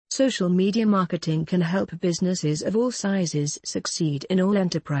Social media marketing can help businesses of all sizes succeed in all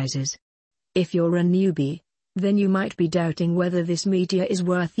enterprises. If you're a newbie, then you might be doubting whether this media is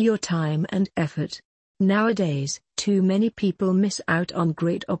worth your time and effort. Nowadays, too many people miss out on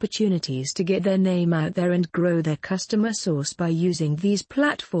great opportunities to get their name out there and grow their customer source by using these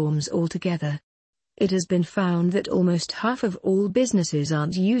platforms altogether. It has been found that almost half of all businesses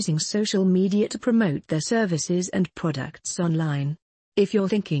aren't using social media to promote their services and products online. If you're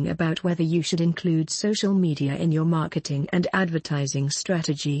thinking about whether you should include social media in your marketing and advertising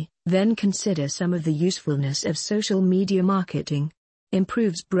strategy, then consider some of the usefulness of social media marketing.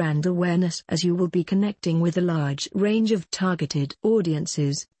 Improves brand awareness as you will be connecting with a large range of targeted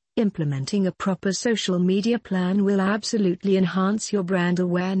audiences. Implementing a proper social media plan will absolutely enhance your brand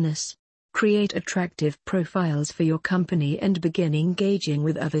awareness. Create attractive profiles for your company and begin engaging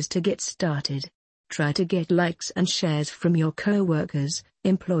with others to get started. Try to get likes and shares from your co-workers,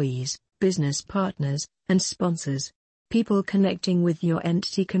 employees, business partners, and sponsors. People connecting with your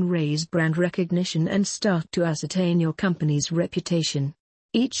entity can raise brand recognition and start to ascertain your company's reputation.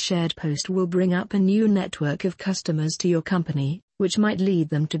 Each shared post will bring up a new network of customers to your company, which might lead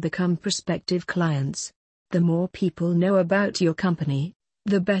them to become prospective clients. The more people know about your company,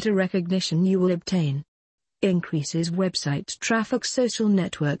 the better recognition you will obtain. Increases website traffic. Social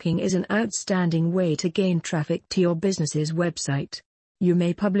networking is an outstanding way to gain traffic to your business's website. You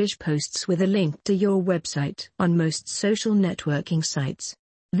may publish posts with a link to your website on most social networking sites.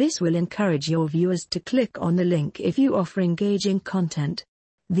 This will encourage your viewers to click on the link if you offer engaging content.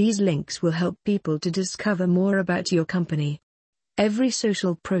 These links will help people to discover more about your company. Every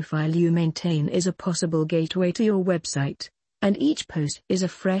social profile you maintain is a possible gateway to your website, and each post is a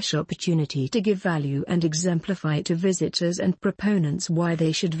fresh opportunity to give value and exemplify to visitors and proponents why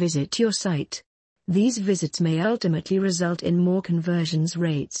they should visit your site. These visits may ultimately result in more conversions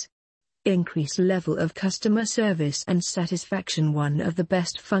rates. Increase level of customer service and satisfaction. One of the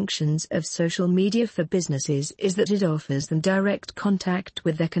best functions of social media for businesses is that it offers them direct contact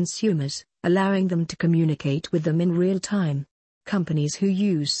with their consumers, allowing them to communicate with them in real time. Companies who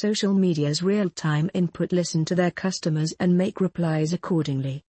use social media's real-time input listen to their customers and make replies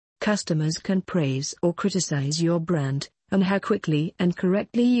accordingly. Customers can praise or criticize your brand, and how quickly and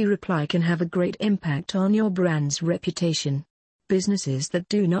correctly you reply can have a great impact on your brand's reputation. Businesses that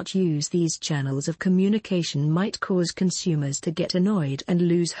do not use these channels of communication might cause consumers to get annoyed and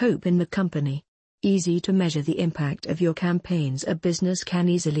lose hope in the company. Easy to measure the impact of your campaigns. A business can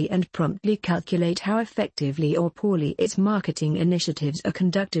easily and promptly calculate how effectively or poorly its marketing initiatives are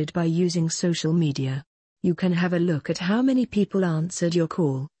conducted by using social media. You can have a look at how many people answered your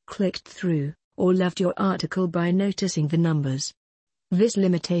call, clicked through, or loved your article by noticing the numbers. This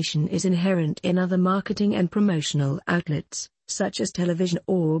limitation is inherent in other marketing and promotional outlets, such as television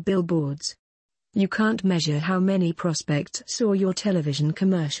or billboards. You can't measure how many prospects saw your television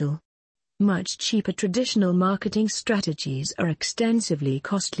commercial. Much cheaper traditional marketing strategies are extensively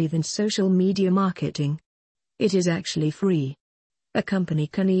costly than social media marketing. It is actually free. A company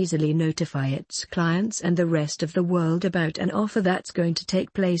can easily notify its clients and the rest of the world about an offer that's going to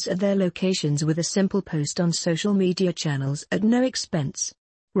take place at their locations with a simple post on social media channels at no expense.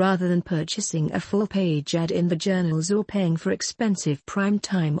 Rather than purchasing a full-page ad in the journals or paying for expensive prime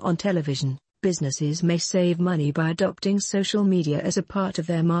time on television, businesses may save money by adopting social media as a part of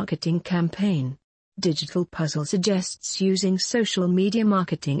their marketing campaign. Digital Puzzle suggests using social media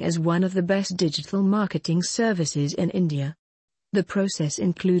marketing as one of the best digital marketing services in India. The process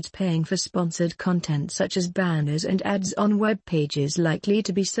includes paying for sponsored content such as banners and ads on web pages likely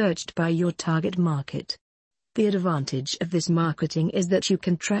to be searched by your target market. The advantage of this marketing is that you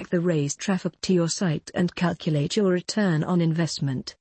can track the raised traffic to your site and calculate your return on investment.